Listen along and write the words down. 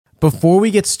Before we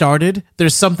get started,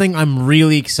 there's something I'm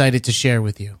really excited to share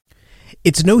with you.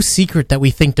 It's no secret that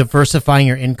we think diversifying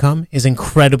your income is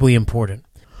incredibly important.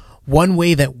 One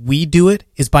way that we do it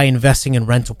is by investing in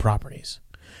rental properties.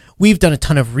 We've done a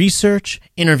ton of research,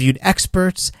 interviewed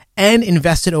experts, and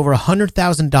invested over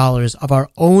 $100,000 of our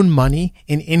own money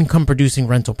in income-producing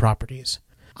rental properties.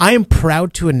 I am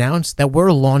proud to announce that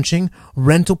we're launching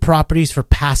Rental Properties for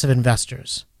Passive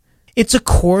Investors. It's a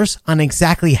course on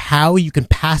exactly how you can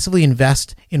passively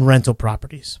invest in rental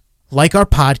properties. Like our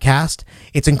podcast,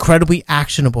 it's incredibly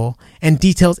actionable and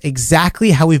details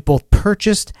exactly how we've both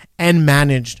purchased and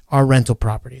managed our rental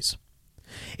properties.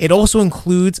 It also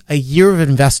includes a year of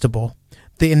Investable,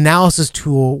 the analysis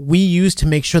tool we use to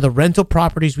make sure the rental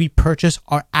properties we purchase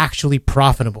are actually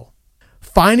profitable.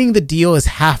 Finding the deal is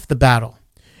half the battle.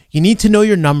 You need to know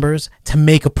your numbers to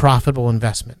make a profitable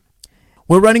investment.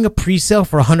 We're running a pre-sale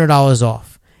for $100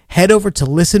 off. Head over to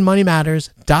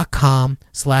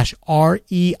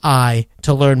listenmoneymatters.com/REI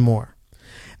to learn more.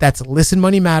 That's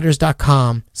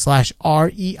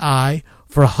listenmoneymatters.com/REI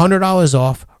for $100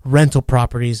 off rental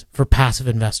properties for passive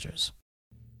investors.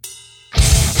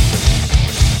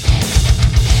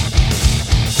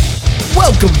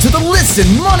 Welcome to the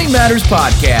Listen Money Matters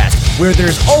podcast, where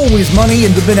there's always money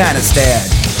in the banana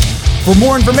stand. For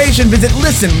more information, visit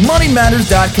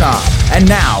listenmoneymatters.com. And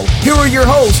now, here are your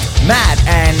hosts, Matt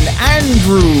and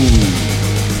Andrew.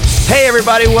 Hey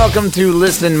everybody, welcome to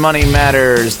Listen Money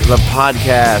Matters, the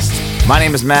podcast. My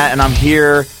name is Matt, and I'm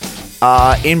here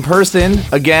in person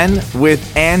again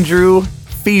with Andrew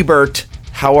Fiebert.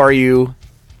 How are you,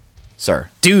 sir?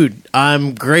 Dude,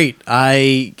 I'm great.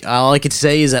 All I could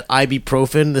say is that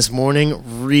ibuprofen this morning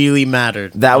really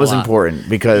mattered. That was important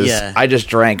because Yeah. I just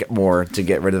drank more to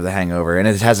get rid of the hangover, and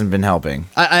it hasn't been helping.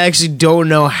 I actually don't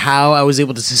know how I was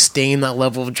able to sustain that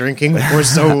level of drinking for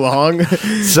so long.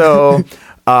 So,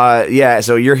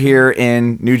 so you're here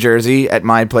in New Jersey at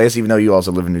my place, even though you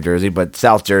also live in New Jersey, but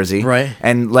South Jersey. Right.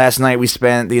 And last night we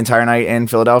spent the entire night in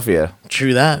Philadelphia.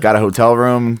 True that. Got a hotel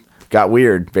room. Got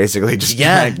weird, basically. Just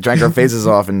drank our faces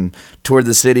off and toured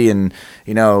the city and,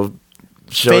 showed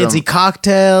fancy them.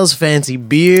 cocktails, fancy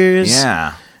beers. Yeah.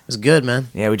 It was good, man.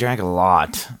 Yeah, we drank a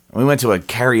lot. We went to a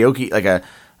karaoke, like a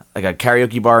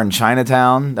karaoke bar in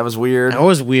Chinatown. That was weird. That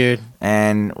was weird.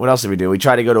 And what else did we do? We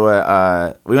tried to go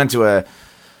to we went to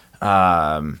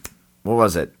what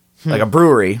was it? Like a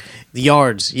brewery. The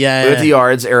Yards, yeah. We went to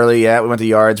Yards early, we went to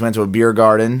Yards, went to a beer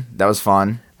garden. That was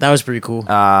fun. That was pretty cool.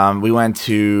 We went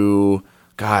to,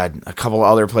 a couple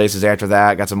other places after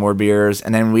that, got some more beers,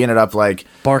 and then we ended up like...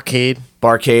 Barcade.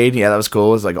 Yeah, that was cool.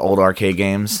 It was like old arcade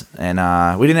games, and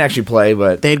we didn't actually play,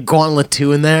 but... They had Gauntlet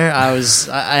 2 in there. I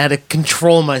had to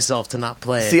control myself to not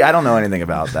play it. See, I don't know anything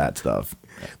about that stuff.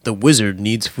 The wizard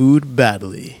needs food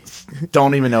badly.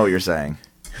 Don't even know what you're saying.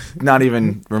 Not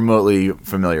even remotely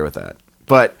familiar with that.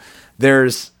 But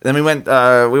then we went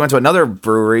to another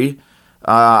brewery.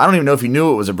 I don't even know if you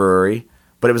knew it was a brewery,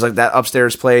 but it was like that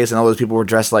upstairs place, and all those people were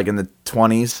dressed like in the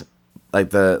 20s, like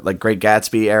the Great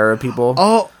Gatsby era people.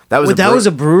 Oh, that was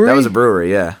a brewery. That was a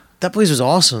brewery, yeah. That place was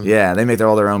awesome. Yeah, they make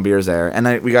all their own beers there,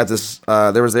 and we got this.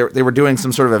 They were doing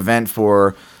some sort of event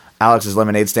for Alex's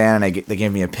Lemonade Stand, and they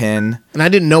gave me a pin. And I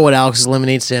didn't know what Alex's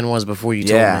Lemonade Stand was before you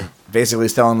told me. Basically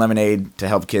selling lemonade to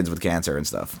help kids with cancer and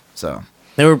stuff. So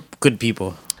they were good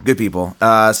people. Good people.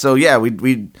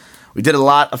 We did a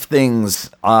lot of things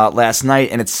last night,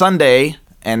 and it's Sunday,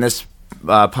 and this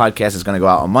podcast is going to go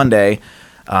out on Monday,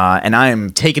 and I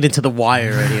am... Taking it to the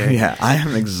wire right here. Yeah, I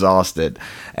am exhausted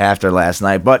after last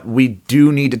night, but we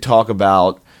do need to talk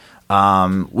about...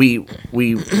 We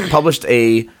published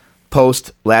a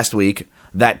post last week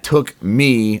that took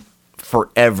me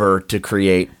forever to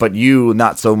create, but you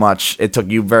not so much. It took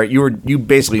you you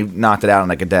basically knocked it out in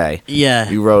like a day. Yeah,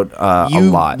 you wrote a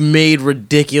lot. You made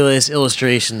ridiculous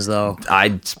illustrations though.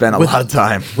 I spent a lot of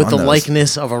time with the those.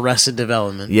 likeness of Arrested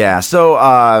Development. Yeah,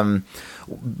 so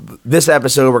this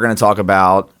episode we're going to talk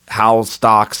about how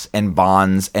stocks and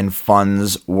bonds and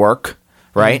funds work.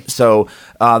 Right? Mm-hmm. So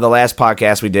the last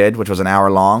podcast we did, which was an hour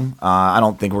long, I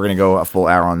don't think we're going to go a full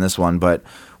hour on this one, but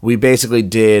we basically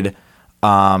did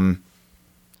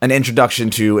an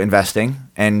introduction to investing,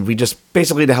 and we just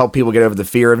basically to help people get over the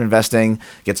fear of investing,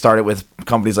 get started with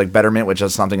companies like Betterment, which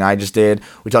is something I just did.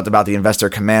 We talked about the investor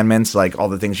commandments, like all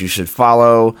the things you should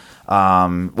follow,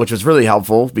 which was really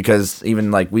helpful because even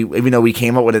though we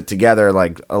came up with it together,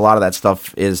 like a lot of that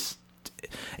stuff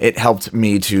it helped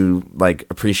me to like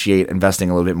appreciate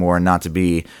investing a little bit more and not to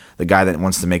be the guy that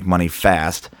wants to make money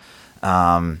fast.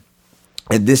 And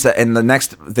the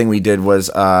next thing we did was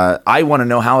I want to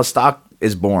know how a stock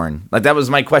is born. Like that was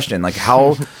my question. Like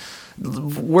how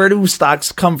where do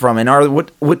stocks come from, and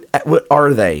what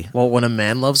are they? Well, when a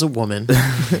man loves a woman,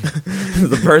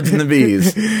 The birds and the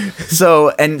bees.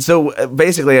 So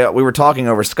basically, we were talking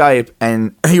over Skype,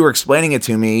 and you were explaining it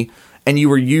to me, and you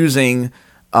were using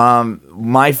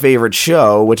my favorite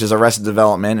show, which is Arrested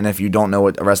Development. And if you don't know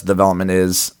what Arrested Development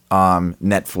is,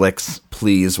 Netflix,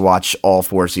 please watch all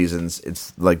 4 seasons.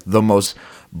 It's like the most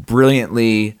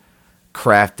brilliantly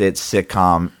crafted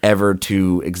sitcom ever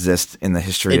to exist in the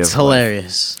history of it's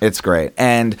hilarious. Life. It's great.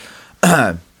 And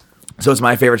so it's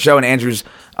my favorite show, and Andrew's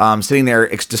sitting there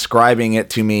describing it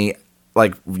to me,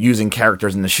 like using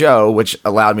characters in the show, which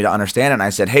allowed me to understand it. And I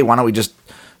said, hey, why don't we just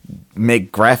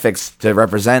make graphics to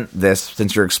represent this,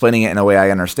 since you're explaining it in a way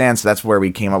I understand? So that's where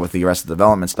we came up with the Arrested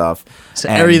Development stuff. So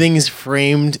everything is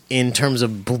framed in terms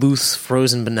of Bluth's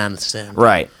frozen banana stand.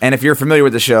 Right. And if you're familiar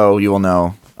with the show, you will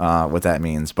know what that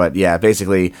means. But yeah,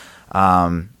 basically,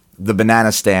 the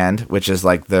banana stand, which is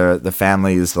like the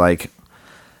family's, like,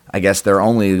 I guess their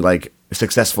only like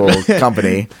successful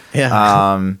company.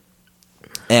 Yeah.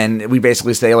 And we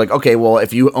basically say, like, okay, well,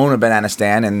 if you own a banana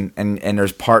stand and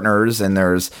there's partners and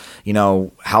there's,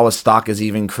 how a stock is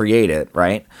even created,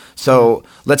 right? So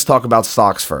let's talk about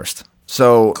stocks first.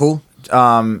 So cool.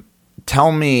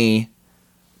 Tell me,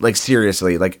 like,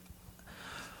 seriously, like,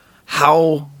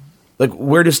 how, like,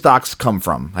 where do stocks come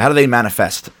from? How do they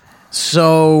manifest?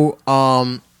 So,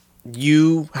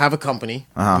 you have a company,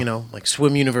 like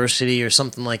Swim University or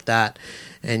something like that,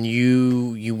 and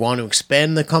you want to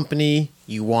expand the company,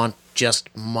 you want just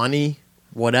money,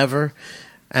 whatever,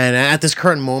 and at this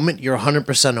current moment, you're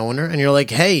 100% owner, and you're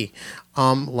like, hey,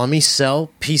 let me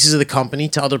sell pieces of the company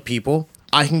to other people.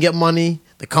 I can get money,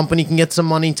 the company can get some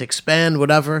money to expand,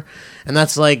 whatever, and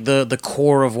that's like the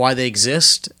core of why they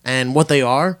exist, and what they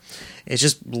are. It's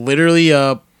just literally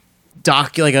a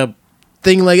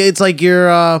thing, like it's like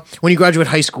your when you graduate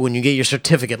high school and you get your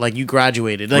certificate, like you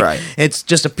graduated, like right. It's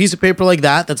just a piece of paper like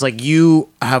that's like you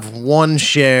have 1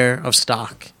 share of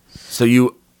stock. So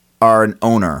you are an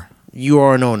owner. You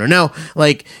are an owner. Now,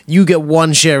 like, you get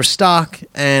 1 share of stock,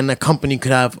 and a company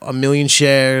could have 1 million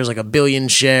shares, like 1 billion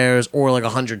shares, or like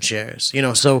 100 shares.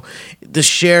 So the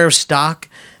share of stock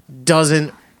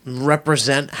doesn't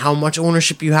represent how much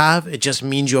ownership you have. It just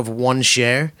means you have 1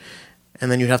 share,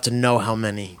 and then you'd have to know how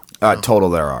many total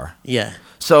there are. Yeah.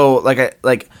 So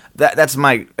that's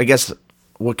my, I guess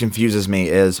what confuses me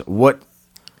is what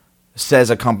says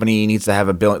a company needs to have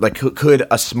 1 billion. Like, could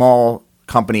a small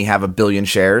company have 1 billion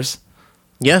shares?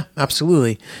 Yeah,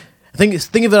 absolutely. Think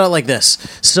of it like this.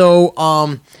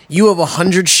 So, you have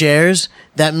 100 shares.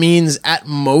 That means at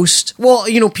most, well,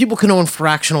 people can own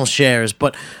fractional shares,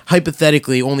 but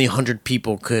hypothetically, only 100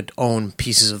 people could own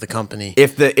pieces of the company.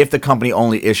 If the company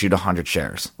only issued 100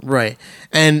 shares. Right.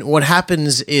 And what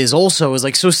happens is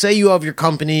like, so say you have your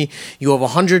company, you have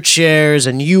 100 shares,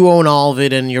 and you own all of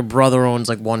it, and your brother owns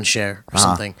like 1 share or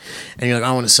something. And you're like,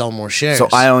 I want to sell more shares. So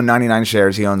I own 99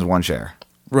 shares, he owns 1 share.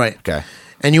 Right. Okay.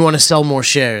 And you want to sell more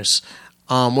shares.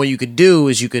 What you could do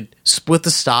is you could split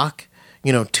the stock,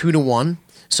 2 to 1.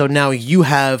 So now you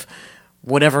have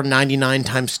whatever 99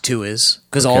 times 2 is,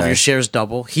 because all of your shares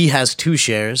double. He has 2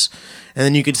 shares, and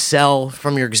then you could sell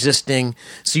from your existing.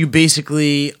 So you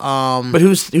basically. But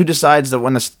who decides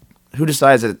that who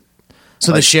decides that?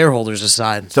 So the shareholders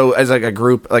decide. So as like a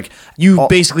group, like you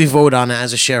basically vote on it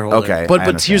as a shareholder. Okay,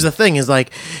 but here's the thing: is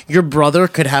like your brother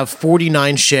could have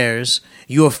 49 shares,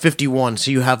 you have 51, so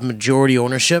you have majority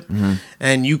ownership,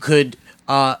 and you could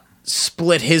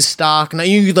split his stock. Now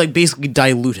you could like basically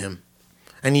dilute him,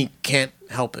 and he can't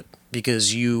help it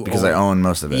because I own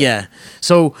most of it. Yeah.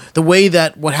 So the way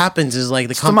that what happens is like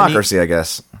the company, democracy, I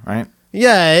guess, right?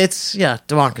 Yeah, it's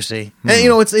democracy.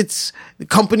 And it's the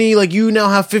company, like you now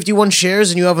have 51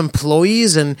 shares and you have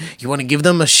employees and you want to give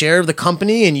them a share of the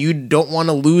company and you don't want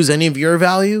to lose any of your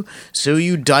value, so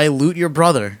you dilute your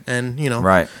brother and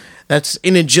right. That's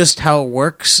in it just how it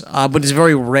works, but it's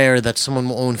very rare that someone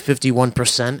will own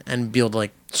 51% and be able to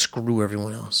like screw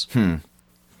everyone else.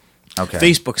 Okay.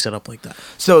 Facebook's set up like that.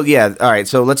 So yeah, all right.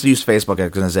 So let's use Facebook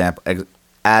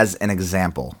as an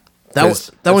example. That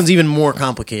one's even more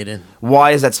complicated.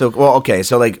 Why is that so? Well, okay.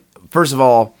 So like, first of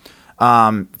all,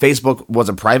 Facebook was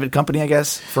a private company, I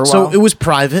guess, for a while. So it was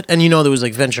private, and there was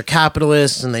like venture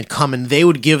capitalists, and they'd come and they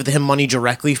would give him money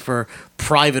directly for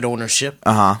private ownership.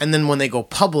 And then when they go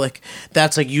public,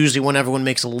 that's like usually when everyone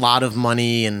makes a lot of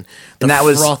money and that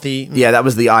frothy. That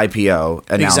was the IPO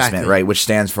announcement, Exactly. right? Which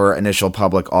stands for initial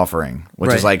public offering,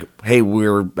 which is like, hey,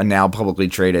 we're a now publicly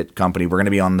traded company. We're going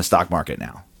to be on the stock market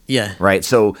now. Yeah. Right.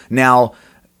 So now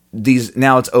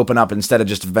it's open up, instead of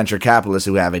just venture capitalists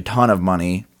who have a ton of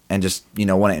money and just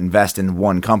want to invest in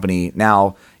one company.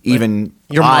 Now even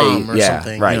your mom or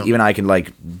something. Right. You know? Even I can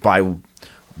like buy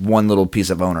one little piece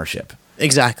of ownership.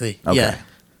 Exactly. Okay. Yeah.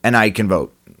 And I can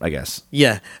vote, I guess.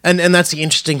 Yeah, and that's the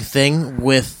interesting thing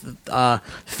with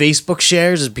Facebook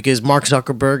shares is because Mark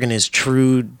Zuckerberg, in his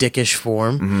true dickish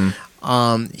form,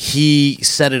 he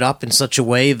set it up in such a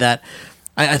way that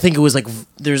I think it was like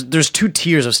there's two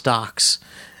tiers of stocks,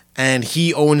 and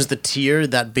he owns the tier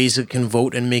that basically can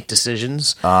vote and make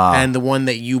decisions, and the one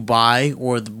that you buy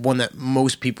or the one that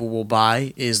most people will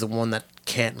buy is the one that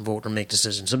can't vote or make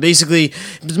decisions. So basically,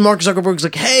 Mark Zuckerberg's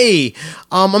like, hey,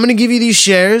 I'm going to give you these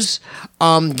shares.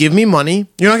 Give me money.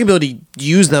 You're not going to be able to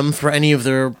use them for any of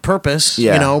their purpose,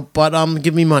 but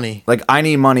give me money. Like, I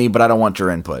need money, but I don't want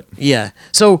your input. Yeah.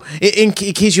 So in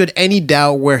case you had any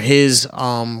doubt where his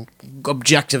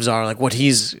objectives are, like what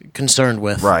he's concerned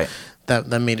with, right? That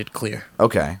made it clear.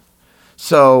 Okay.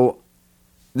 So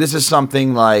this is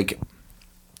something like,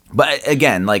 but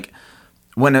again, like,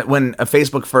 when a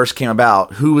Facebook first came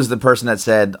about, who was the person that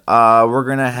said, we're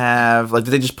going to have, like,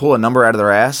 did they just pull a number out of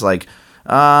their ass? Like,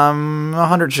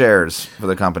 100 shares for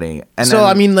the company. And so,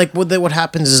 I mean, like, what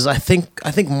happens is I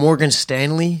think Morgan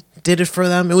Stanley did it for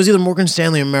them. It was either Morgan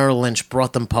Stanley or Merrill Lynch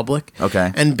brought them public.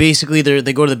 Okay. And basically,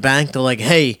 they go to the bank. They're like,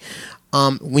 hey,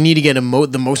 we need to get the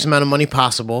most amount of money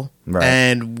possible. Right.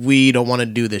 And we don't want to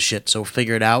do this shit. So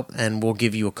figure it out, and we'll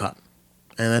give you a cut.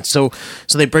 And that's so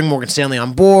they bring Morgan Stanley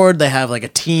on board. They have like a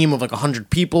team of like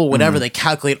 100 people, whatever. They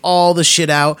calculate all the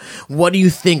shit out. What do you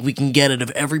think we can get out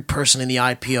of every person in the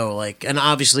IPO? Like, and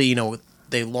obviously,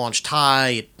 they launched high,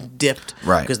 it dipped,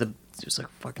 right? Because it was like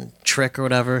a fucking trick or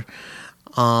whatever.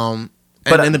 And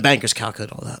the bankers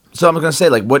calculate all that. So I'm going to say,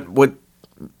 like, what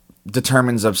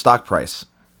determines a stock price?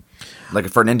 Like,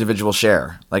 for an individual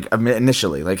share, like,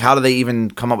 initially, like, how do they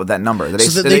even come up with that number?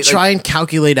 They try and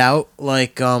calculate out,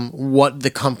 like, what the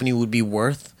company would be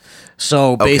worth.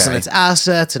 So, based on its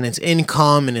assets and its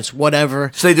income and its whatever.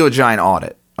 So, they do a giant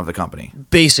audit of the company.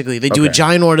 Basically, they do a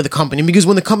giant audit of the company because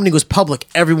when the company goes public,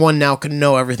 everyone now can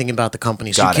know everything about the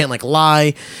company. So, you can't, like,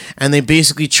 lie. And they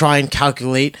basically try and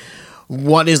calculate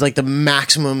what is like the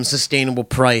maximum sustainable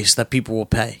price that people will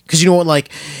pay. Because you know what, like,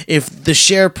 if the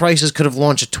share prices could have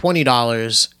launched at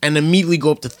 $20 and immediately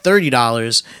go up to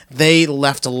 $30, they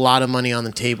left a lot of money on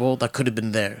the table that could have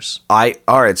been theirs. All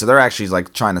right, so they're actually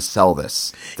like trying to sell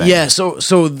this thing. Yeah,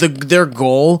 so their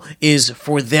goal is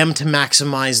for them to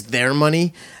maximize their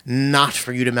money, not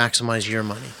for you to maximize your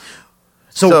money.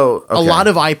 So a lot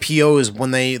of IPOs,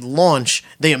 when they launch,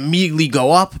 they immediately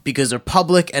go up because they're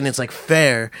public and it's like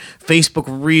fair. Facebook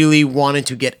really wanted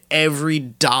to get every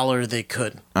dollar they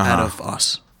could out of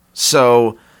us.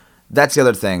 So that's the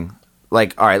other thing.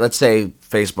 Like, all right, let's say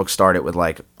Facebook started with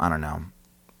like, I don't know,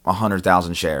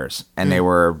 100,000 shares and they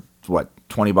were, what,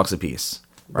 $20 a piece,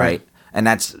 right? And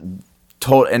that's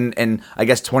total, and I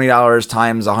guess $20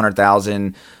 times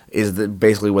 100,000 is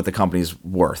basically what the company's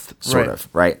worth, sort of,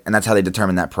 right? And that's how they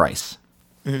determine that price.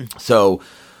 So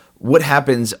what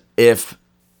happens if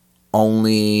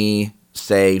only,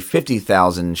 say,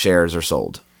 50,000 shares are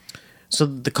sold? So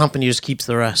the company just keeps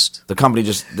the rest. The company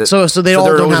just... So they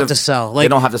all don't have to sell. Like, they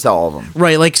don't have to sell all of them.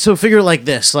 Right, like, so figure it like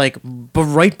this. Like, but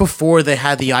right before they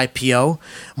had the IPO,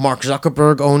 Mark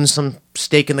Zuckerberg owns some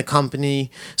stake in the company,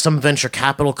 some venture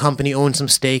capital company owns some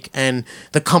stake, and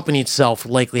the company itself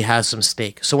likely has some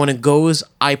stake. So when it goes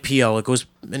IPO, it goes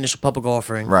initial public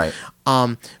offering. Right.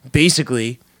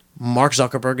 Basically, Mark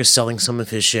Zuckerberg is selling some of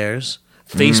his shares.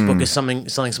 Facebook is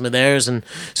selling some of theirs, and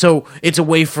so it's a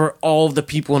way for all of the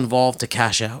people involved to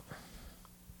cash out.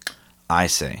 I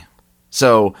see.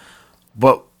 So,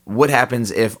 but what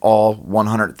happens if all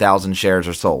 100,000 shares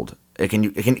are sold?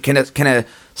 Can a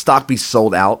stock be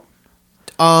sold out?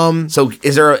 So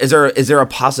is there a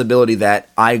possibility that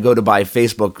I go to buy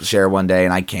Facebook share one day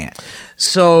and I can't?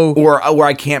 So or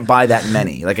I can't buy that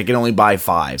many. Like I can only buy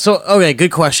 5. So okay,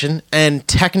 good question. And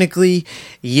technically,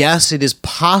 yes, it is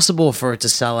possible for it to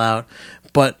sell out,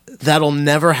 but that'll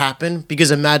never happen because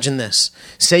imagine this.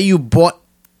 Say you bought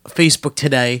Facebook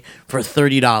today for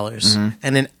 $30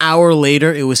 and an hour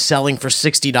later it was selling for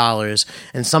 $60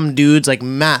 and some dude's like,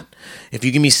 Matt, if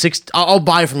you give me I'll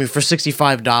buy from you for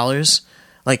 $65.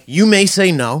 Like, you may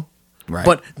say no, right,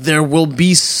 but there will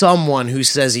be someone who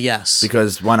says yes.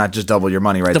 Because why not just double your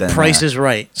money right then? The price is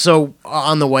right. So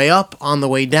on the way up, on the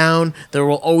way down, there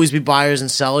will always be buyers and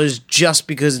sellers just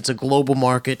because it's a global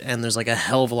market and there's like a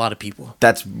hell of a lot of people.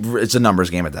 It's a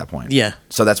numbers game at that point. Yeah.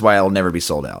 So that's why it'll never be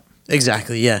sold out.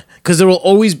 Exactly, yeah. Because there will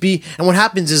always be, and what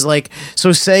happens is like,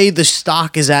 so say the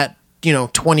stock is at,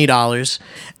 $20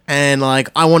 and like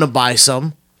I want to buy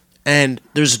some, and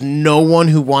there's no one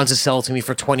who wants to sell it to me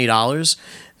for $20,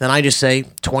 then I just say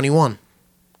 21.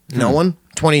 No one?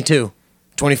 22,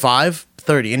 25,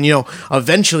 30. And,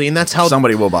 eventually, and that's how...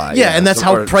 Somebody will buy. Yeah, and that's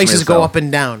how prices go sell. up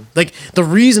and down. Like, the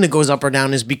reason it goes up or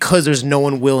down is because there's no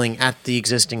one willing at the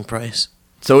existing price.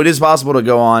 So it is possible to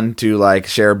go on to, like,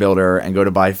 Share Builder and go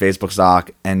to buy Facebook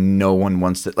stock, and no one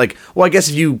wants to... Like, well, I guess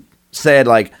if you said,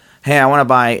 like, hey, I want to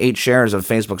buy 8 shares of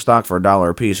Facebook stock for $1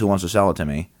 a piece, who wants to sell it to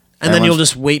me? And then you'll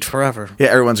just wait forever. Yeah,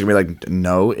 everyone's going to be like,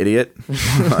 no, idiot.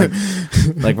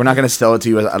 like, we're not going to sell it to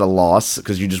you at a loss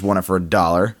because you just want it for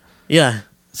 $1. Yeah.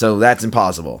 So that's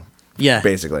impossible. Yeah.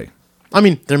 Basically. I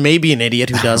mean, there may be an idiot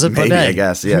who does it, but Maybe, hey. I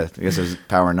guess, yeah. I guess there's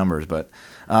power in numbers. But,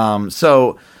 all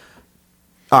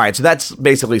right, so that's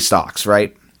basically stocks,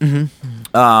 right?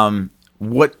 Mm-hmm.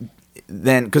 What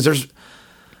then, because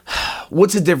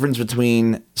what's the difference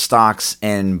between stocks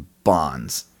and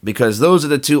bonds? Because those are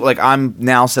the two, like, I'm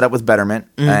now set up with Betterment,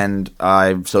 and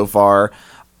I've so far,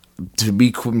 to be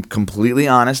completely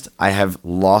honest, I have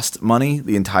lost money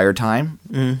the entire time.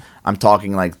 I'm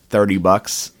talking like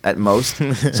 $30 at most,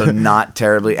 so not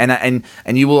terribly. And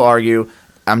you will argue,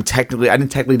 I technically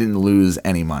didn't lose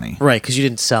any money. Right, because you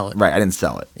didn't sell it. Right, I didn't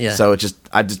sell it. Yeah. So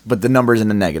but the number's in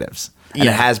the negatives, and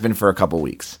it has been for a couple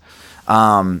weeks.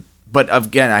 But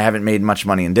again, I haven't made much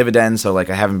money in dividends, so like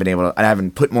I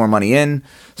haven't put more money in.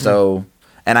 So,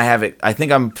 and I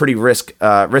think I'm pretty risky.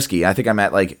 I think I'm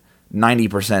at like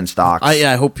 90% stocks.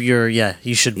 I hope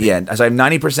you should be. Yeah, so I have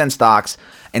 90% stocks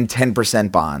and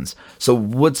 10% bonds. So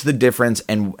what's the difference?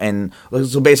 And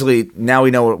so basically now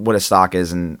we know what a stock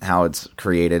is and how it's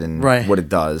created and what it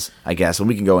does, I guess. And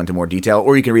we can go into more detail,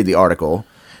 or you can read the article.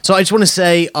 So I just want to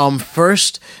say,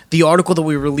 first, the article that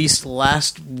we released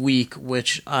last week,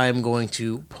 which I'm going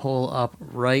to pull up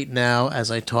right now as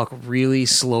I talk really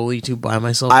slowly to buy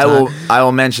myself time. I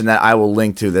will mention that I will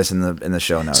link to this in the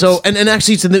show notes. So and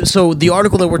actually, so the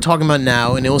article that we're talking about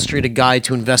now, an illustrated guide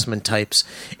to investment types,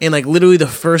 and like literally the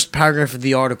first paragraph of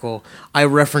the article, I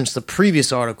referenced the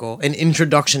previous article, an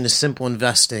introduction to simple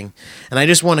investing, and I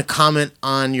just want to comment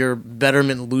on your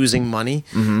Betterment losing money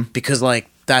because like.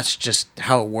 That's just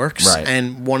how it works. Right.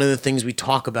 And one of the things we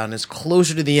talk about, and it's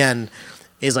closer to the end,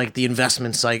 is like the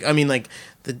investment cycle. I mean, like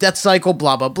the debt cycle,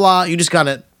 blah, blah, blah. You just got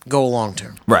to go long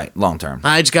term. Right, long term.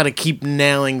 I just got to keep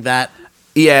nailing that.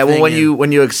 Yeah, well, when you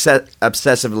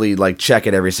obsessively like check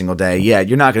it every single day,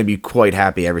 you're not going to be quite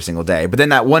happy every single day. But then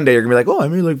that one day you're going to be like, oh, I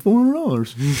made like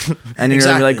 $400, and you're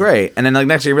going to be like, great. And then like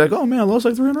next year you're like, oh man, I lost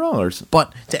like $300.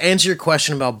 But to answer your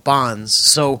question about bonds,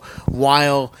 so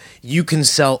while you can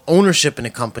sell ownership in a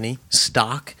company,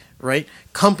 stock, right?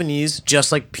 Companies,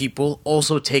 just like people,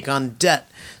 also take on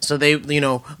debt. So they,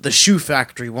 the shoe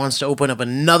factory wants to open up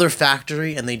another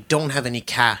factory, and they don't have any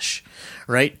cash,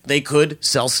 right? They could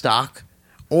sell stock.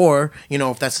 Or,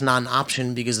 if that's not an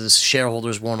option because the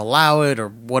shareholders won't allow it or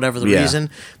whatever the reason,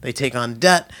 they take on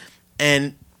debt.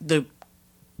 And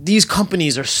these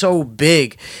companies are so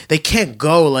big, they can't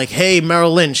go like, hey,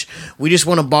 Merrill Lynch, we just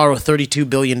want to borrow $32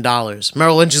 billion.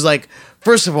 Merrill Lynch is like,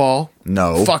 first of all,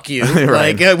 no, fuck you.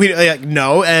 Right.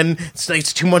 No, and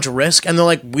it's too much risk. And they're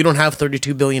like, we don't have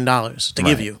 $32 billion to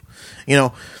give you.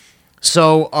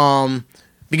 So,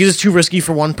 because it's too risky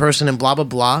for one person and blah, blah,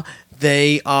 blah,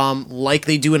 they, like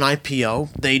they do an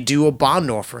IPO, they do a bond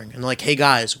offering. And like, hey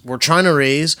guys, we're trying to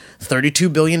raise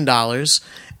 $32 billion,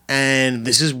 and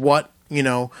this is what,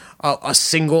 a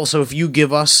single, so if you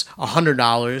give us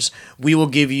 $100, we will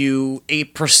give you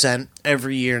 8%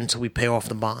 every year until we pay off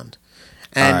the bond.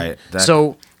 And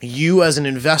so you as an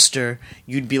investor,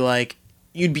 you'd be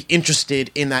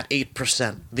interested in that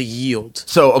 8%, the yield.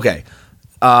 So, okay,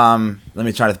 let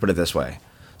me try to put it this way.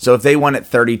 So if they want at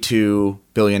 $32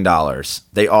 billion,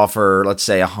 they offer, let's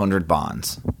say, 100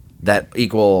 bonds that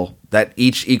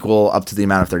each equal up to the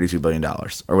amount of $32 billion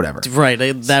or whatever. Right.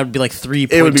 That would be like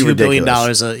 $3.2 billion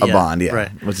a bond, right.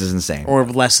 Which is insane. Or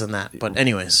less than that. But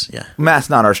anyways, yeah. Math's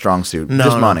not our strong suit.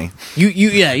 Just money.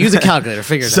 Use a calculator.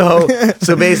 Figure it out.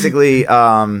 So basically,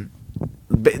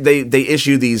 they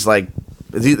issue these like.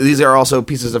 These are also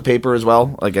pieces of paper as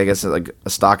well. Like, I guess like a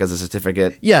stock as a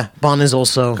certificate. Yeah, bond is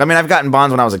also. I mean, I've gotten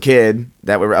bonds when I was a kid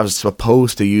that I was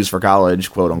supposed to use for college,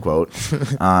 quote unquote.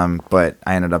 But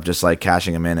I ended up just like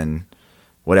cashing them in and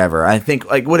whatever. I think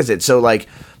like, what is it? So like,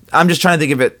 I'm just trying to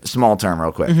think of it small term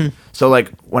real quick. Mm-hmm. So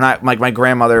like when my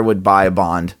grandmother would buy a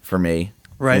bond for me,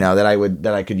 right?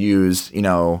 That I could use,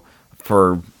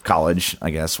 for college, I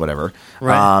guess, whatever.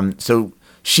 Right. So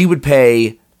she would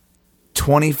pay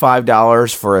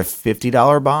 $25 for a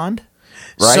 $50 bond,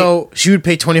 right? So she would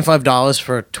pay $25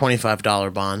 for a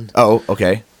 $25 bond. Oh,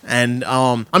 okay. And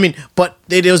but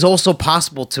it is also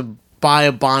possible to buy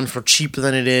a bond for cheaper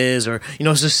than it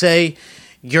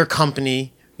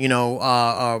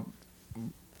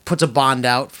puts a bond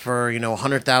out for,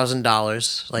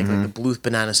 $100,000, like the Bluth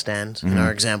banana stand in our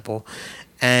example,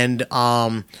 and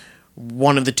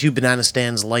one of the two banana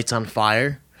stands lights on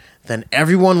fire, then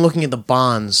everyone looking at the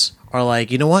bonds are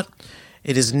like, you know what?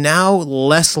 It is now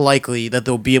less likely that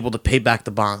they'll be able to pay back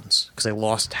the bonds because they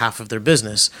lost half of their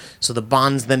business. So the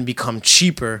bonds then become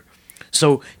cheaper.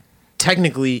 So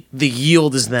technically, the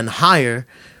yield is then higher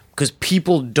because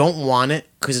people don't want it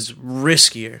because it's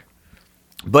riskier.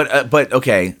 But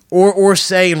okay. Or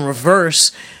say in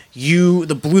reverse, the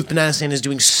Bluth banana stand is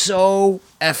doing so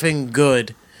effing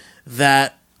good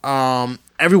that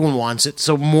everyone wants it.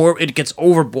 So it gets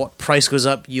overbought, price goes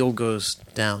up, yield goes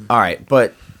down. All right,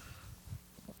 but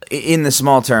in the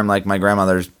small term, like my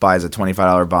grandmother buys a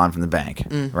 $25 bond from the bank,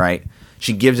 right?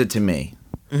 She gives it to me.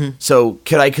 Mm-hmm. So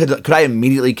could I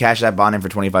immediately cash that bond in for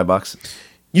 $25?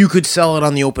 You could sell it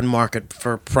on the open market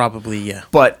for probably, yeah.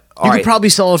 But you could probably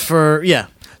sell it for, yeah.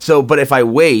 So, but if I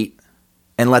wait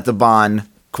and let the bond,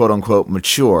 quote unquote,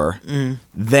 mature,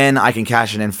 then I can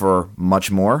cash it in for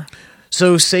much more.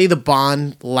 So say the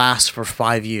bond lasts for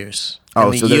 5 years.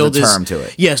 Oh, so there's a term to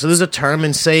it. Yeah, so there's a term,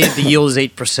 and say the yield is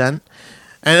 8%.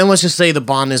 And then let's just say the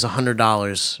bond is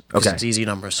 $100 because it's an easy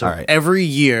number. So every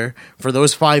year for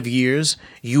those 5 years,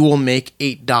 you will make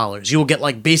 $8. You will get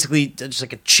like basically just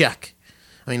like a check.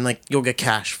 I mean, like you'll get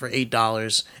cash for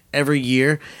 $8 every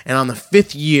year. And on the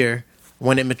 5th year,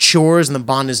 when it matures and the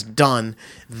bond is done,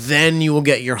 then you will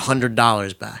get your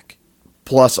 $100 back.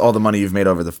 Plus all the money you've made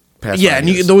over the past 5 years. Yeah,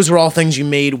 and those were all things you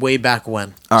made way back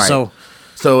when. All right.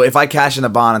 So if I cash in a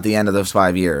bond at the end of those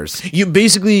 5 years,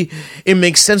 it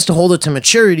makes sense to hold it to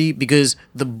maturity because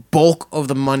the bulk of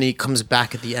the money comes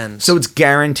back at the end. So it's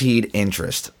guaranteed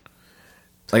interest.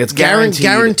 Like it's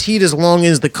guaranteed as long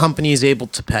as the company is able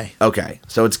to pay. Okay.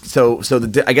 So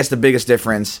I guess the biggest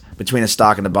difference between a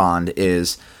stock and a bond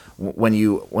is when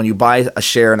you buy a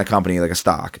share in a company, like a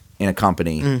stock in a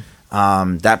company,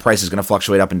 that price is going to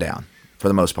fluctuate up and down. For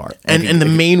the most part. And the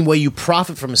main way you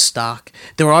profit from a stock,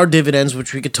 there are dividends,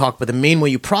 which we could talk, but the main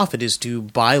way you profit is to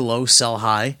buy low, sell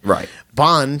high. Right.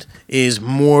 Bond is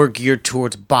more geared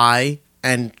towards buy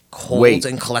and hold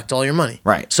and collect all your money.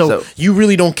 Right. So you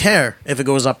really don't care if it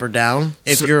goes up or down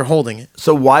if you're holding it.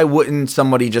 So why wouldn't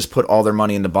somebody just put all their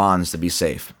money into bonds to be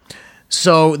safe?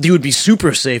 So you would be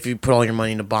super safe if you put all your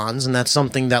money into bonds, and that's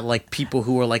something that like people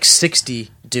who are like 60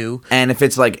 do. And if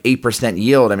it's like 8%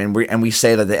 yield, I mean, we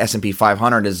say that the S&P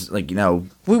 500 is like,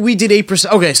 we did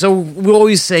 8%. Okay, so we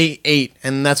always say 8,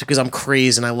 and that's because I'm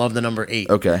crazy and I love the number 8.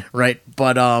 Okay, right,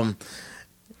 but I'm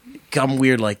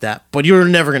weird like that. But you're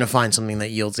never gonna find something that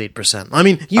yields 8%. I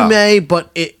mean, you may,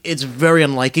 but it's very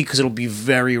unlikely because it'll be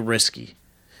very risky.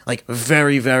 Like,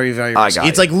 very, very, very risky.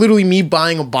 It's like literally me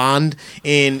buying a bond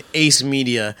in Ace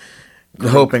Media.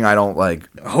 Hoping I don't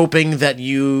Hoping that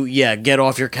you, get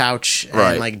off your couch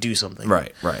and, do something.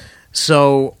 Right.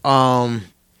 So,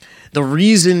 the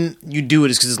reason you do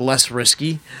it is because it's less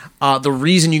risky. The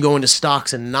reason you go into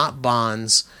stocks and not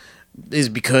bonds is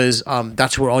because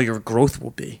that's where all your growth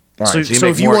will be. Right. So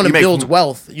if you want to build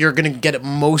wealth, you're going to get it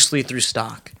mostly through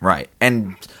stock. Right.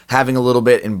 And having a little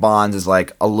bit in bonds is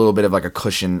like a little bit of like a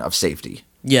cushion of safety.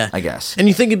 Yeah. I guess. And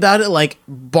you think about it, like,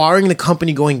 barring the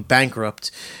company going bankrupt,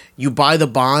 you buy the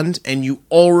bond and you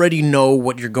already know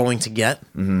what you're going to get.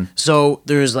 Mm-hmm. So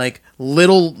there's like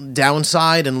little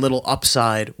downside and little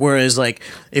upside. Whereas like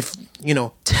if,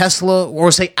 Tesla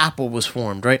or say Apple was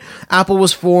formed, right? Apple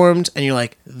was formed and you're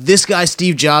like, this guy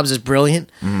Steve Jobs is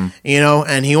brilliant, and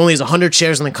he only has 100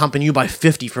 shares in the company. You buy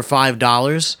 50 for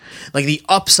 $5. Like the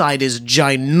upside is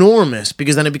ginormous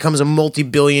because then it becomes a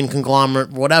multi-billion conglomerate,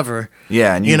 whatever.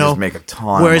 Yeah, and you just make a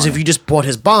ton. Whereas if you just bought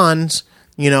his bonds,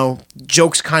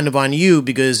 joke's kind of on you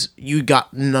because you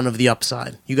got none of the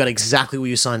upside. You got exactly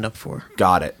what you signed up for.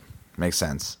 Got it. Makes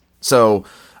sense. So,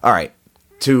 all right.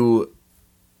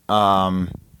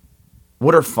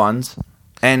 What are funds?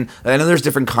 And I know there's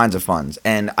different kinds of funds,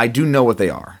 and I do know what they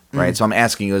are, right? So I'm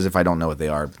asking you as if I don't know what they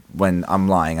are. When I'm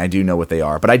lying, I do know what they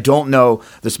are, but I don't know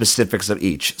the specifics of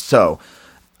each. So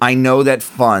I know that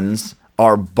funds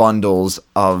are bundles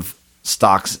of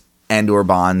stocks and or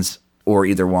bonds, or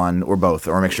either one, or both,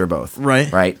 or a mixture of both.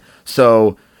 Right. Right?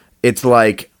 So it's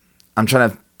like, I'm trying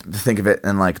to think of it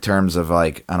in like terms of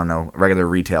like, I don't know, regular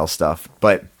retail stuff.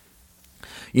 But,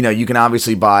 you can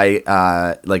obviously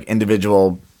buy like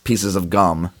individual pieces of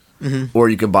gum, or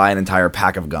you could buy an entire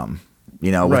pack of gum,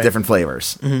 with different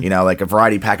flavors, like a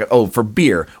variety pack of, for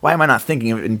beer. Why am I not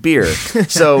thinking of it in beer?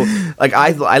 So like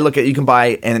I look at, you can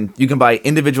buy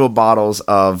individual bottles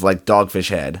of like Dogfish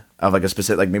Head of like a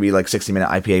specific, like maybe like 60-minute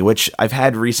IPA, which I've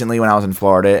had recently when I was in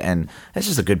Florida, and it's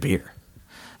just a good beer.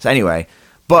 So anyway,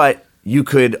 but you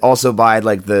could also buy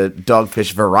like the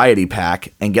Dogfish Variety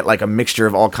Pack and get like a mixture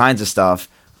of all kinds of stuff,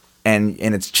 and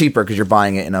it's cheaper because you're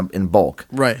buying it in bulk.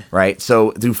 Right. Right.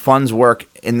 So do funds work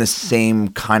in the same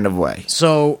kind of way?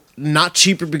 So not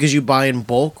cheaper because you buy in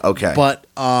bulk. Okay. But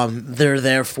they're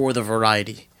there for the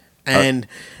variety. And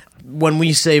when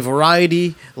we say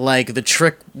variety, like the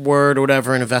trick word or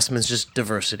whatever in investments, just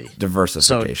diversity.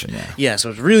 Diversification, Yeah, so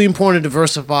it's really important to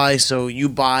diversify. So you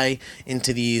buy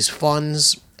into these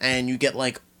funds and you get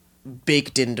like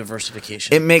baked in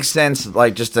diversification. It makes sense,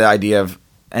 like just the idea of,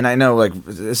 and I know like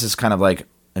this is kind of like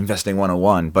investing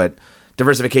 101, but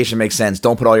diversification makes sense.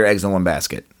 Don't put all your eggs in one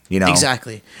basket. You know?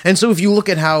 Exactly. And so if you look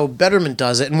at how Betterment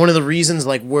does it, and one of the reasons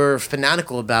like we're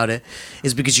fanatical about it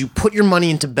is because you put your money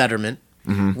into Betterment,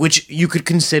 which you could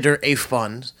consider a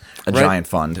fund. A giant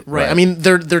fund. Right. I mean,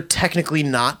 they're technically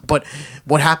not, but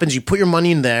what happens, you put your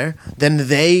money in there, then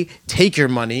they take your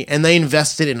money and they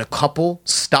invest it in a couple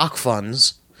stock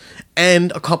funds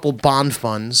and a couple bond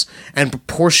funds and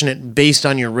proportion it based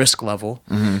on your risk level.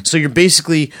 So you're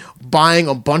basically buying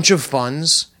a bunch of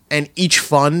funds, and each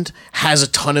fund has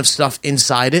a ton of stuff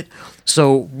inside it.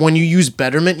 So when you use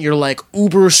Betterment, you're like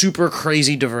uber super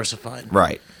crazy diversified.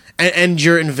 Right. And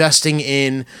you're investing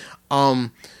in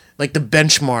like the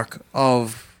benchmark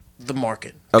of the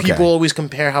market. Okay. People always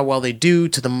compare how well they do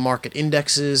to the market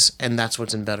indexes, and that's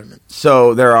what's in Betterment.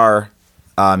 So there are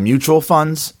mutual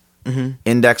funds,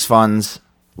 index funds,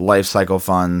 life cycle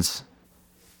funds,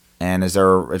 and is there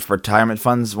a retirement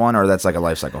funds one, or that's like a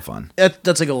life cycle fund?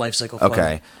 That's like a life cycle fund.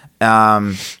 Okay.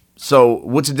 So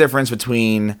what's the difference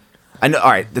between? I know.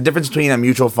 All right. The difference between a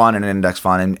mutual fund and an index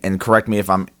fund, and correct me if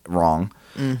I'm wrong.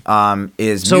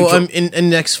 Is So mutual- an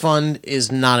index fund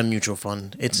is not a mutual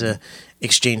fund. It's a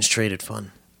exchange traded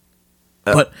fund.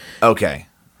 But okay.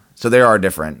 So they are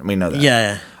different. We know that.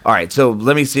 yeah. All right. So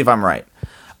let me see if I'm right.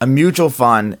 A mutual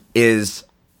fund is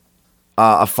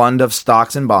a fund of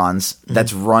stocks and bonds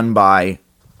that's run by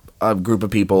a group of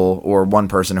people or one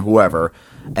person, whoever,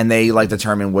 and they like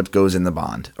determine what goes in the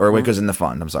bond or what goes in the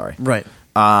fund. I'm sorry. Right.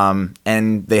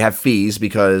 And they have fees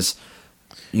because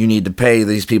you need to pay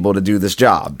these people to do this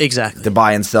job. Exactly. To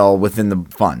buy and sell within the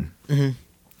fund.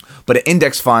 But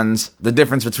index funds, the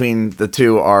difference between the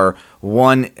two are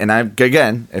one, and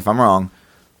again, if I'm wrong,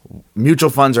 mutual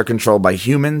funds are controlled by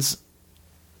humans,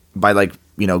 by like,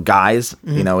 guys,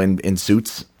 in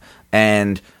suits,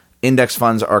 and index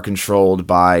funds are controlled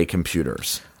by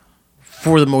computers.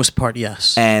 For the most part,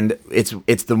 yes. And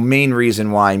it's the main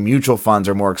reason why mutual funds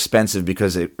are more expensive,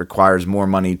 because it requires more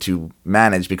money to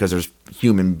manage because there's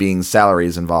human beings'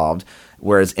 salaries involved.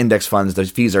 Whereas index funds,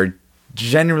 those fees are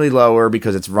generally lower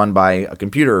because it's run by a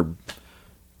computer.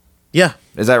 Yeah.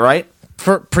 Is that right?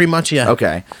 For pretty much, yeah.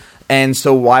 Okay. And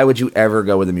so why would you ever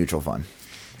go with a mutual fund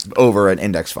over an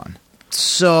index fund?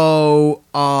 So,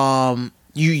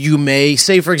 you may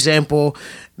say, for example,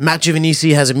 Matt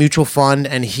Giovannici has a mutual fund,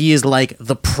 and he is like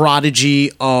the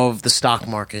prodigy of the stock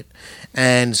market,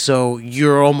 and so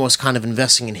you're almost kind of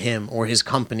investing in him or his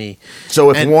company. So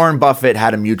if Warren Buffett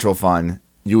had a mutual fund,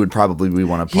 you would probably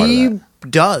want a part of that. He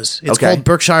does. It's called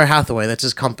Berkshire Hathaway. That's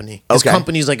his company. His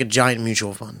company's like a giant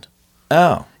mutual fund.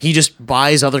 Oh. He just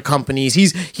buys other companies.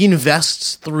 He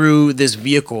invests through this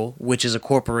vehicle, which is a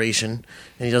corporation,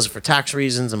 and he does it for tax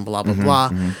reasons and blah blah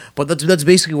blah. But that's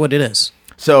basically what it is.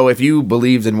 So if you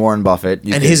believed in Warren Buffett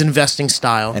his investing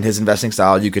style,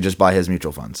 you could just buy his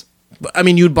mutual funds. I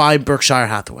mean, you'd buy Berkshire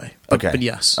Hathaway. But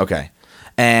yes. Okay.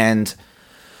 And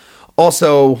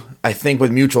also, I think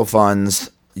with mutual funds,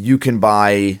 you can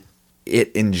buy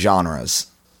it in genres.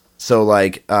 So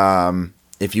like,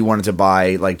 if you wanted to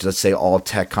buy, like, let's say all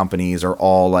tech companies or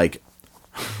all like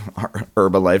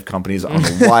Herbalife companies, I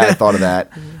don't know why I thought of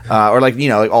that, or like,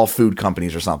 like all food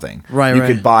companies or something. Right. You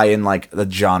could buy in like the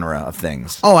genre of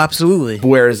things. Oh, absolutely.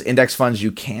 Whereas index funds,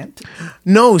 you can't.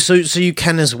 No, so you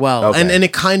can as well, Okay. and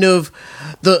it kind of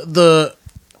the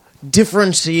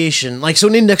differentiation, like, so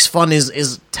an index fund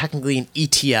is technically an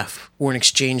ETF or an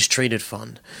exchange traded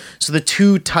fund. So the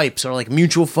two types are like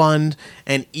mutual fund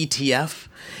and ETF.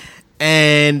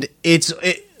 And it's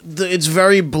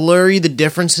very blurry, the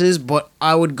differences, but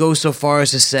I would go so far as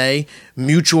to say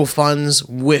mutual funds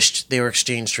wished they were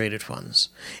exchange traded funds.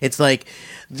 It's like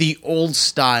the old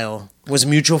style was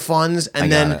mutual funds,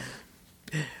 and then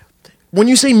when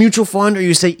you say mutual fund or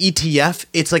you say ETF,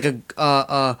 it's like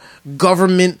a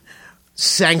government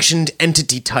sanctioned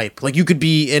entity type. Like you could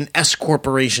be an S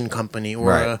corporation company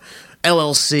or a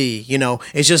LLC.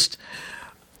 It's just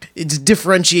it's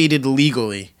differentiated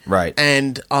legally. Right.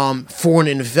 And for an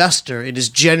investor, it is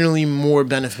generally more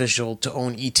beneficial to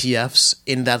own ETFs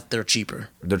in that they're cheaper.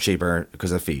 They're cheaper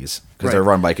because of fees, because Right. they're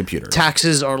run by computers.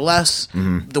 Taxes are less,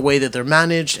 the way that they're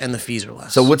managed, and the fees are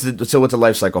less. So what's a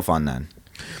life cycle fund then?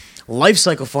 Life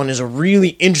cycle fund is a really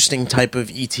interesting type of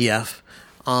ETF.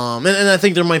 And I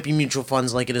think there might be mutual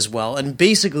funds like it as well. And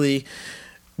basically,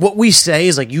 what we say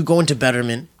is like you go into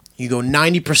Betterment, you go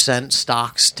 90%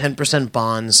 stocks, 10%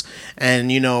 bonds, and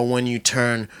when you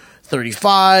turn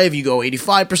 35, you go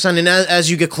 85%, and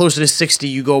as you get closer to 60,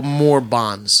 you go more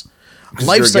bonds.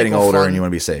 Because you're getting older and you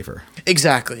want to be safer.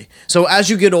 Exactly. So as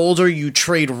you get older, you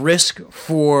trade risk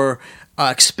for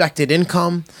expected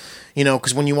income.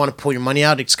 Because when you want to pull your money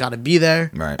out, it's got to be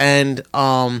there. Right. And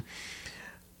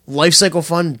life cycle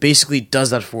fund basically does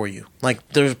that for you. Like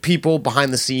there's people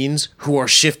behind the scenes who are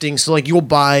shifting. So like you'll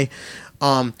buy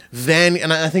and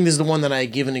I think this is the one that I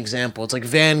give an example. It's like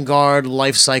Vanguard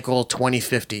Life Cycle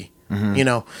 2050.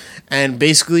 And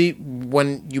basically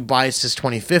when you buy it says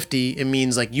 2050, it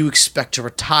means like you expect to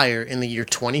retire in the year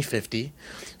 2050.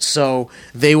 So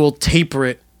they will taper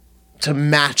it to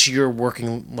match your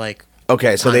working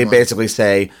Okay, so they timeline. basically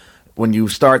say when you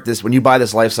buy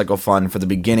this life cycle fund for the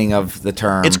beginning of the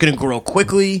term, It's going to grow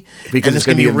quickly because and it's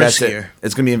going to be invested. riskier.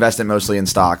 It's going to be invested mostly in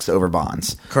stocks over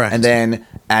bonds. Correct. And then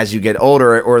as you get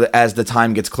older, or as the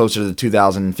time gets closer to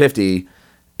 2050,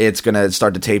 it's going to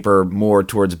start to taper more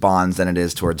towards bonds than it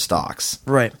is towards stocks.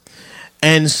 Right.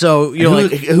 And so,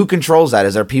 Who controls that?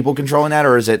 Is there people controlling that,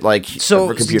 or is it like so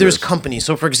computers? there's companies.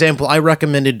 So, for example, I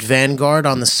recommended Vanguard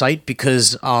on the site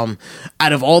because out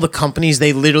of all the companies,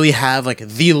 they literally have like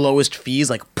the lowest fees,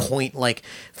 like 15%,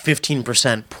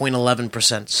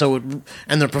 0.11%. So,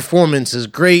 and their performance is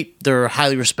great. They're a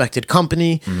highly respected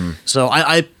company. Mm-hmm. So,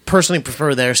 I personally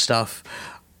prefer their stuff.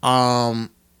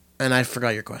 And I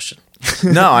forgot your question.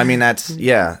 No, I mean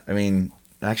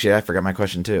actually, I forgot my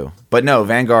question too. But no,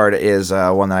 Vanguard is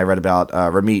one that I read about.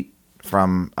 Ramit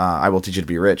from I Will Teach You to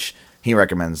Be Rich. He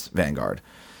recommends Vanguard.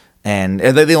 And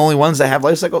are they the only ones that have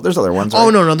life cycle? There's other ones. Right? Oh,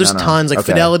 no. There's tons. Like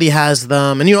Okay. Fidelity has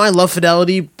them. And, I love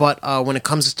Fidelity, but when it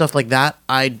comes to stuff like that,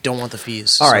 I don't want the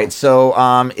fees. All right. So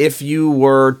if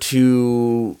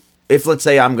let's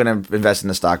say I'm going to invest in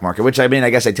the stock market, which I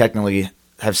guess I technically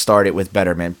have started with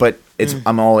Betterment, but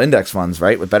I'm all index funds,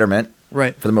 right? With Betterment.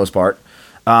 Right. For the most part.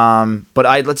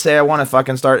 But let's say I want to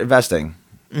fucking start investing.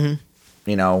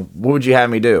 Mm-hmm. What would you have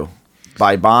me do?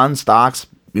 Buy bonds, stocks,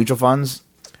 mutual funds,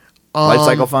 life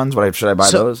cycle funds? Should I buy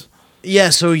those? Yeah,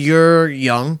 so you're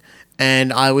young,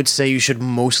 and I would say you should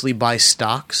mostly buy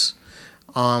stocks.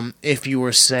 If you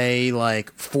were, say,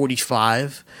 like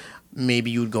 45,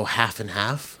 maybe you would go half and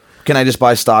half. Can I just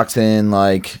buy stocks in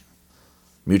like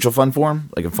mutual fund form,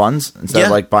 like in funds, instead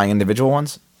of like buying individual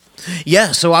ones?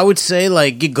 Yeah, so I would say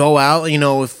like you go out,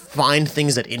 find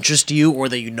things that interest you or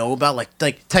that you know about,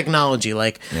 like technology.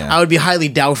 I would be highly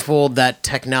doubtful that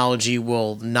technology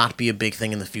will not be a big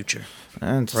thing in the future.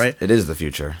 Right, it is the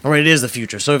future. All right, it is the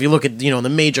future. So if you look at the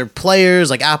major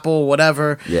players like Apple,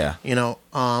 whatever. Yeah.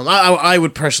 I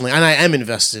would personally, and I am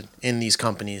invested in these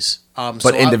companies.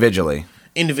 But individually.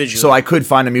 Individually. So I could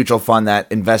find a mutual fund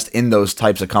that invests in those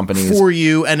types of companies for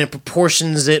you, and it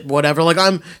proportions it, whatever. Like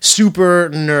I'm super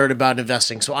nerd about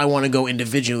investing, so I want to go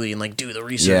individually and like do the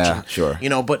research. Yeah, and, sure.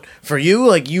 But for you,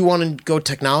 like you want to go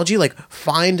technology, like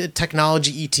find a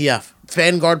technology ETF.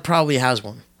 Vanguard probably has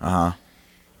one.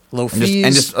 Low fees.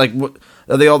 and just like,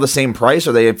 are they all the same price,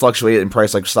 or they fluctuate in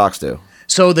price like stocks do?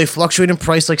 So they fluctuate in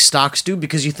price like stocks do,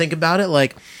 because you think about it,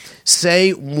 like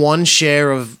say one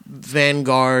share of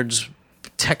Vanguard's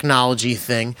technology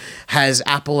thing has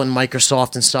Apple and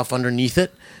Microsoft and stuff underneath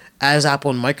it. As Apple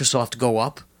and Microsoft go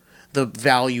up, the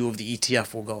value of the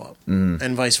ETF will go up,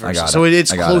 and vice versa. So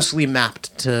it's closely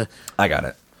mapped to. I got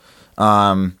it.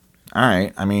 All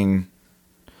right.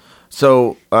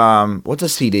 So what's a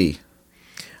CD?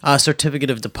 Certificate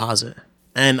of deposit.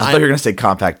 And I thought you were going to say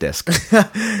compact disc.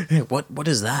 What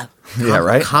is that? Yeah,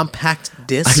 right? Compact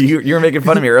disc? You were making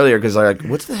fun of me earlier because I'm like,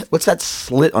 what's that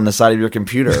slit on the side of your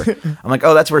computer? I'm like,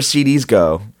 oh, that's where CDs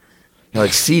go. You're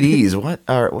like, CDs?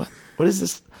 What is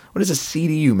this? What is a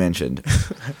CD you mentioned?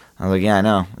 I was like, yeah, I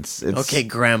know. It's okay,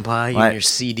 Grandpa, you and your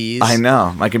CDs. I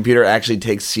know. My computer actually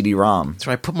takes CD-ROM. That's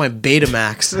where I put my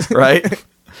Betamax. Right?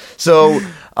 So,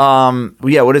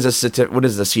 what is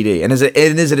a CD? And is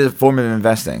it a form of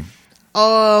investing?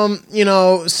 So and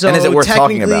is it worth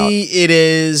talking about? Technically it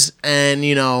is, and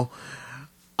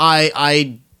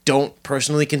I don't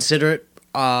personally consider it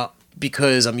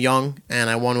because I'm young and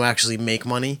I want to actually make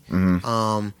money.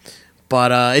 Mm-hmm.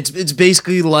 But it's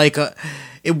basically like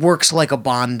it works like a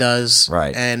bond does,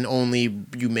 Right. And only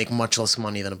you make much less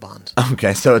money than a bond.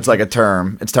 Okay, so it's like a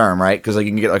term. It's term, right? Because like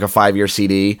you can get like a 5-year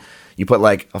CD. You put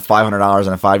like a $500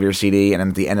 in a 5-year CD, and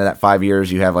at the end of that 5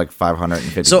 years, you have like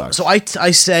 $550. So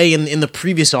I say in the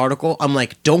previous article, I'm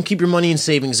like, don't keep your money in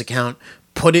savings account.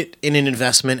 Put it in an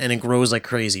investment and it grows like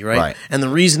crazy, right? Right. And the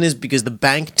reason is because the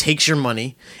bank takes your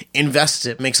money, invests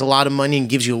it, makes a lot of money, and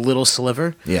gives you a little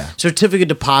sliver. Yeah. Certificate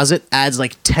deposit adds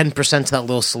like 10% to that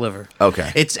little sliver.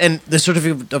 Okay. And the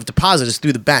certificate of deposit is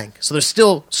through the bank, so they're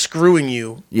still screwing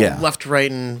you. Yeah. Left, right,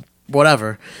 and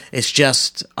whatever. It's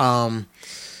just they're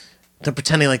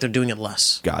pretending like they're doing it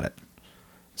less. Got it.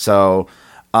 So,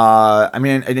 I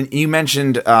mean, you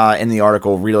mentioned in the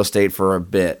article real estate for a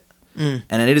bit. And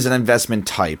it is an investment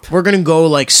type. We're gonna go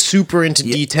like super into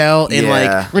detail and yeah.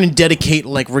 like we're gonna dedicate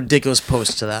like ridiculous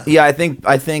posts to that. Yeah, I think,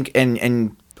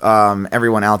 and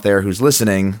everyone out there who's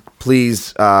listening,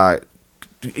 please,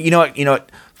 you know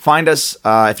what, find us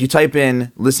if you type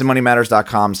in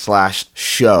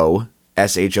listenmoneymatters.com/show.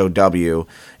 SHOW.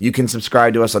 You can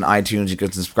subscribe to us on iTunes. You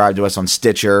can subscribe to us on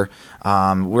Stitcher.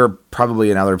 We're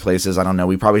probably in other places. I don't know.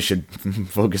 We probably should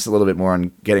focus a little bit more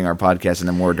on getting our podcast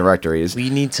into more directories. We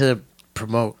need to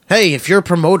promote. Hey, if you're a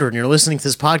promoter and you're listening to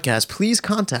this podcast, please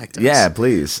contact us. Yeah,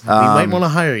 please. We might want to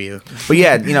hire you. But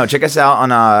yeah, check us out on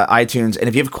iTunes. And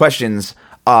if you have questions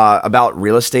about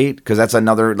real estate, because that's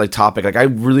another like topic. Like I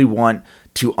really want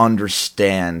to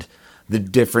understand the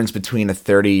difference between a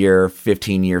 30-year,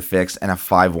 15-year fix and a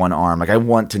 5/1 ARM. Like I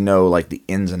want to know like the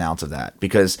ins and outs of that,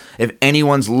 because if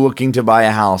anyone's looking to buy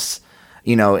a house,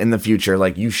 in the future,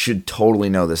 like you should totally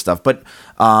know this stuff. But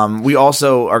we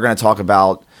also are going to talk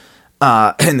about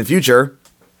in the future,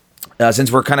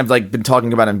 since we're kind of like been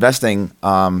talking about investing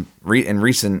in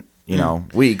recent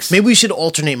weeks. Maybe we should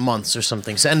alternate months or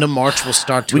something. So end of March we'll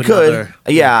start to we another.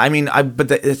 Could. Yeah, I mean, but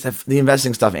the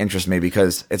investing stuff interests me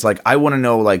because it's like I want to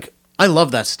know like. I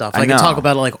love that stuff. I know. can talk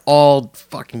about it like all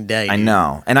fucking day. I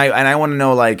know. And I want to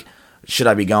know like, should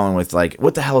I be going with like,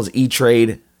 what the hell is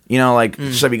E-Trade? Should I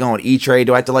be going with E-Trade?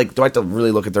 Do I have to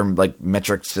really look at their like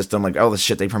metric system? Like, the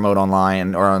shit they promote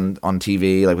online or on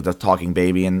TV, like with the talking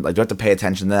baby, and like, do I have to pay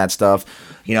attention to that stuff?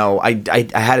 I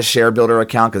had a share builder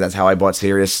account because that's how I bought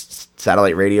Sirius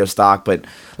satellite radio stock. But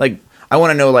like, I want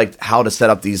to know like how to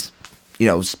set up these,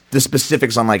 the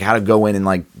specifics on like how to go in and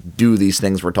like do these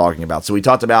things we're talking about. So we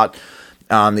talked about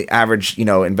the average,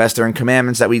 investor and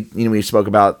commandments that we spoke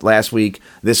about last week.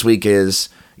 This week is,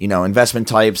 investment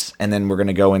types. And then we're going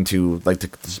to go into like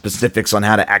the specifics on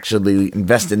how to actually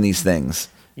invest in these things,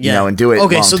 and do it long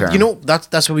term.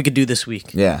 That's what we could do this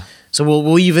week. Yeah. So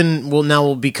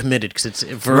we'll be committed because it's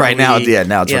right now. Yeah,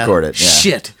 now it's recorded. Yeah.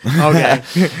 Shit. Okay.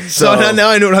 so now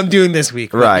I know what I'm doing this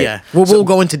week. Right. Yeah. We'll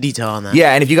go into detail on that.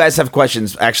 Yeah, and if you guys have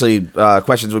questions, actually,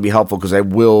 questions would be helpful because I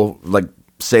will like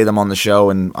say them on the show,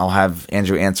 and I'll have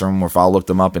Andrew answer them, or if I'll look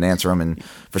them up and answer them, and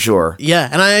for sure. Yeah,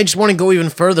 and I just want to go even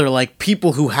further. Like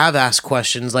people who have asked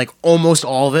questions, like almost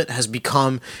all of it has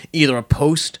become either a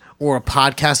post or a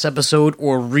podcast episode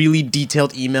or really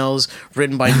detailed emails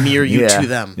written by me or you to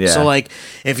them. Yeah. So like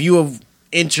if you have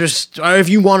interest or if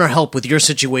you want our help with your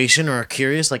situation or are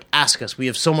curious, like ask us. We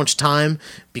have so much time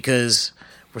because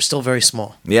we're still very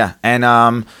small. Yeah,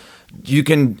 and you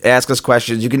can ask us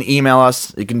questions. You can email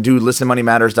us. You can do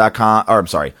listenmoneymatters.com, or I'm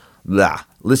sorry,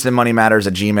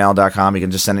 listenmoneymatters@gmail.com. You can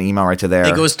just send an email right to there.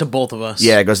 It goes to both of us.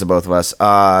 Yeah, it goes to both of us.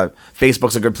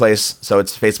 Facebook's a good place, so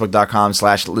it's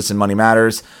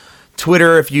facebook.com/listenmoneymatters.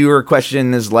 Twitter, if your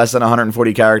question is less than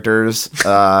 140 characters, you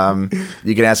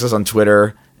can ask us on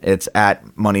Twitter. It's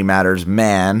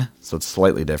 @moneymattersman, so it's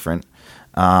slightly different.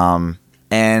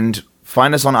 And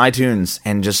find us on iTunes,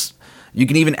 and you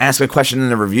can even ask a question in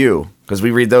the review because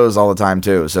we read those all the time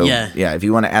too. So yeah, if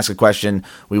you want to ask a question,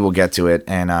 we will get to it,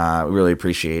 and we really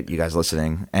appreciate you guys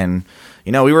listening. And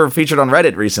we were featured on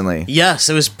Reddit recently. Yes,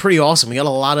 it was pretty awesome. We got a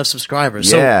lot of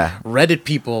subscribers. Yeah. So Reddit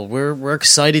people, we're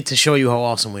excited to show you how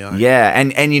awesome we are. Yeah,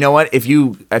 and you know what? If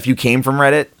you came from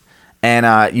Reddit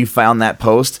and you found that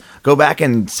post, go back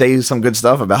and say some good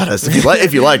stuff about us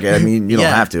if you like it. I mean, you don't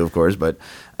have to, of course, but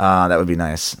that would be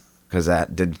nice. Because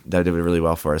that did really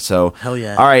well for us. So hell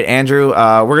yeah! All right, Andrew,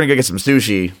 we're gonna go get some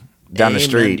sushi down the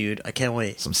street, dude. I can't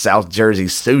wait. Some South Jersey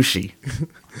sushi,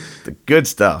 the good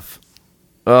stuff.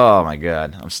 Oh my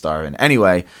god, I'm starving.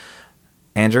 Anyway,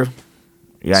 Andrew,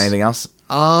 you got anything else?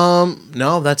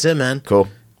 No, that's it, man. Cool.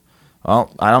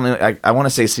 Well, I want to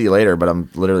say see you later, but I'm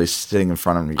literally sitting in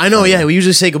front of me. I know. Yeah, we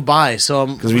usually say gogoodbye. So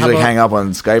because we usually hang up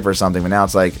on Skype or something, but now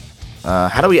it's like,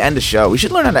 how do we end a show? We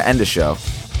should learn how to end a show.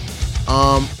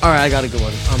 All right, I gotta go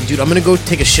in. Dude, I'm gonna go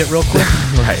take a shit real quick.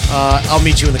 Right. I'll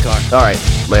meet you in the car. All right,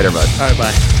 later, bud. All right,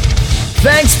 bye.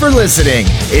 Thanks for listening.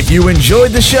 If you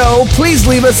enjoyed the show, please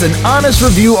leave us an honest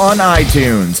review on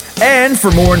iTunes. And for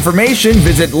more information,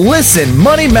 visit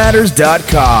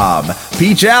listenmoneymatters.com.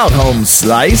 Peach out, home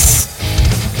slice.